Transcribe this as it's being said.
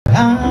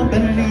I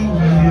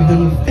believe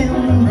in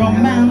film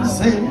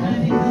romances,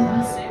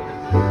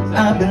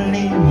 I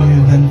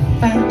believe in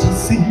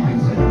fantasy,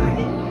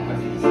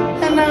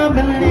 and I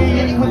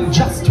believe with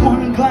just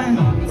one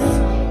glance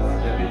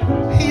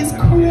he's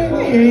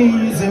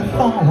crazy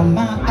for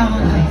my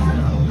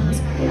eyes.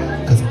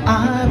 'Cause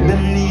I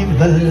believe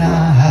the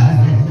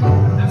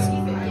lies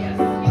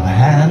of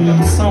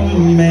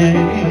handsome men.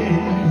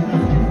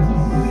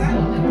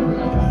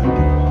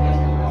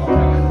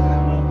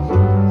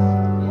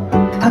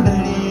 I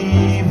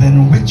believe in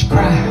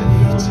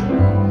witchcraft,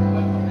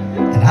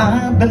 and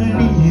I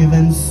believe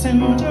in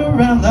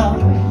Cinderella.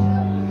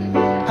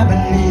 I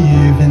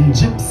believe in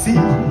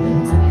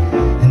gypsies,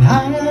 and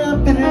I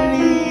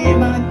believe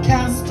I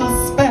cast a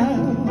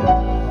spell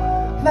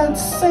that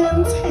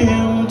sends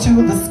him to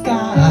the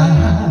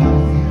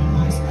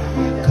skies.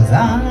 'Cause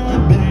I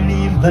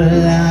believe the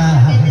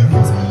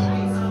lies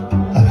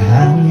of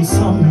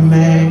handsome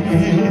men.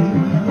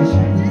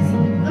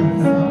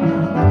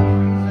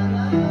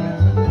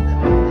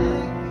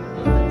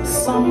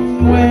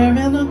 Somewhere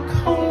in a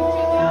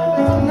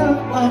corner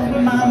of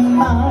my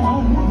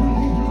mind,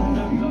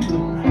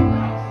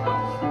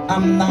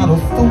 I'm not a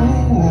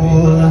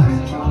fool,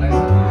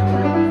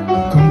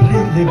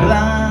 completely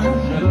blind.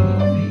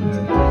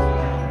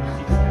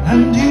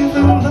 And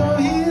even though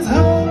he's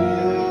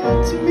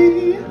hurt me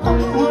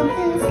all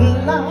his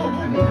life,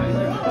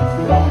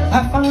 I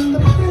find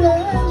the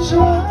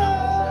pleasure's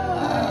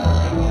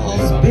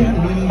been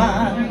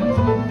mine.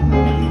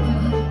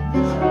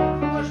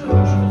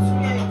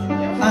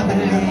 I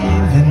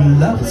believe in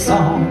love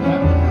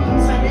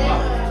songs,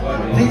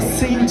 they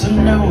seem to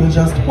know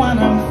just what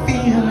I'm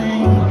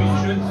feeling.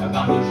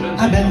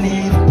 I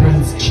believe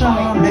Prince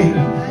Charming,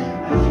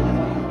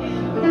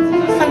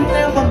 I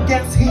never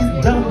guess he's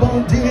double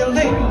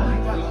dealing.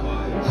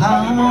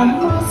 How my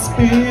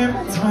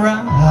spirits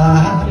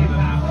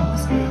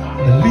rise,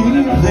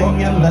 believing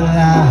in the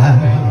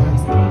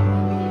lies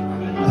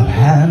of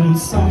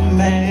handsome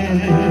men.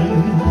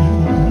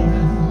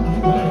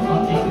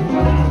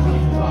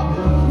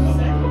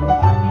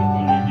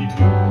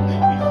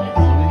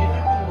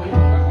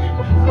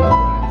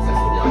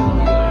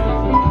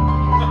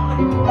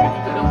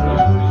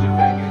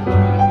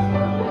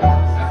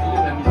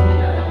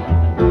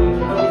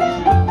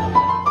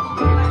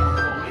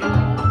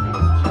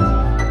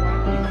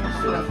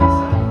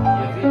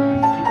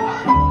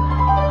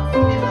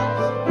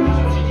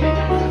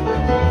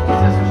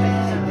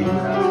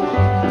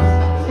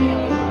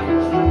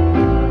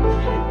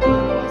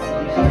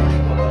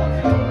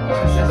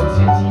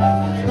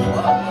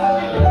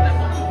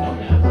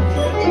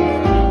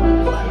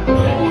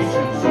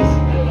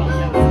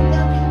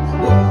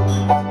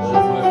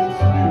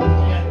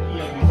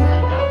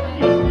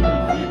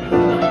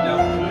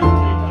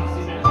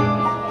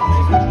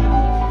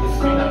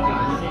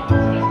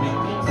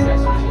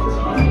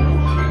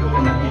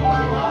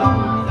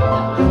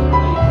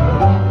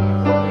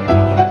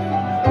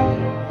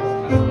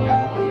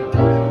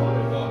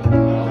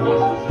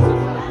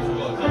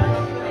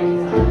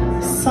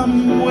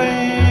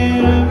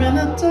 Somewhere in a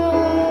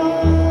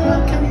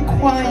dark and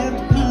quiet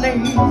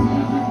place,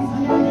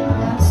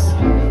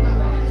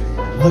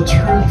 the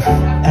truth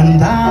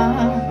and I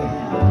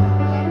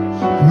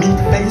meet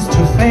face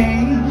to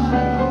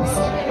face.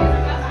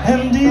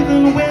 And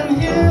even when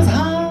his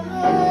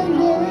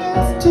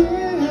highness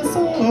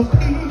disappears,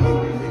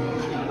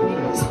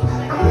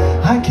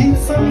 I keep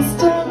some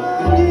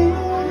stunning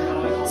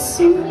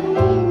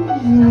souvenirs.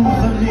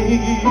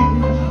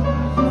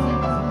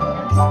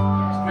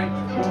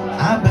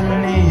 I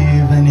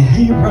believe in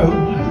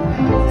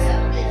heroes,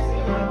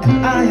 and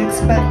I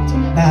expect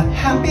that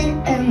happy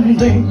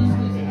ending.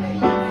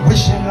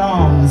 Wishing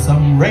on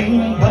some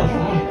rainbow,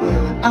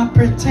 I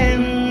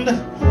pretend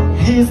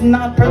he's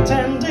not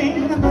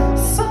pretending.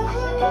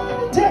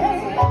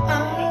 Someday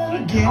I'll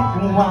get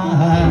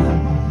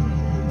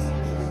wise,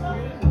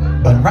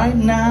 but right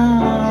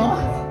now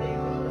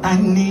I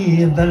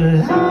need the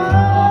lies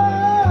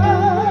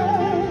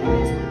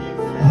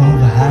of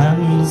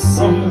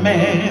handsome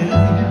men.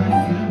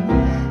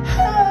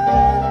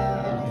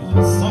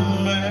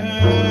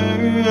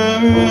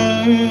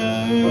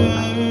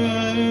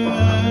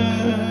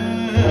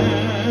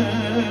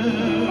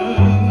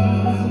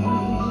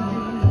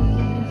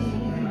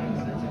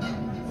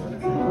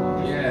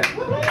 Yeah.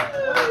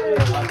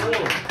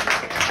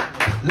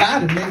 Lie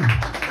to me.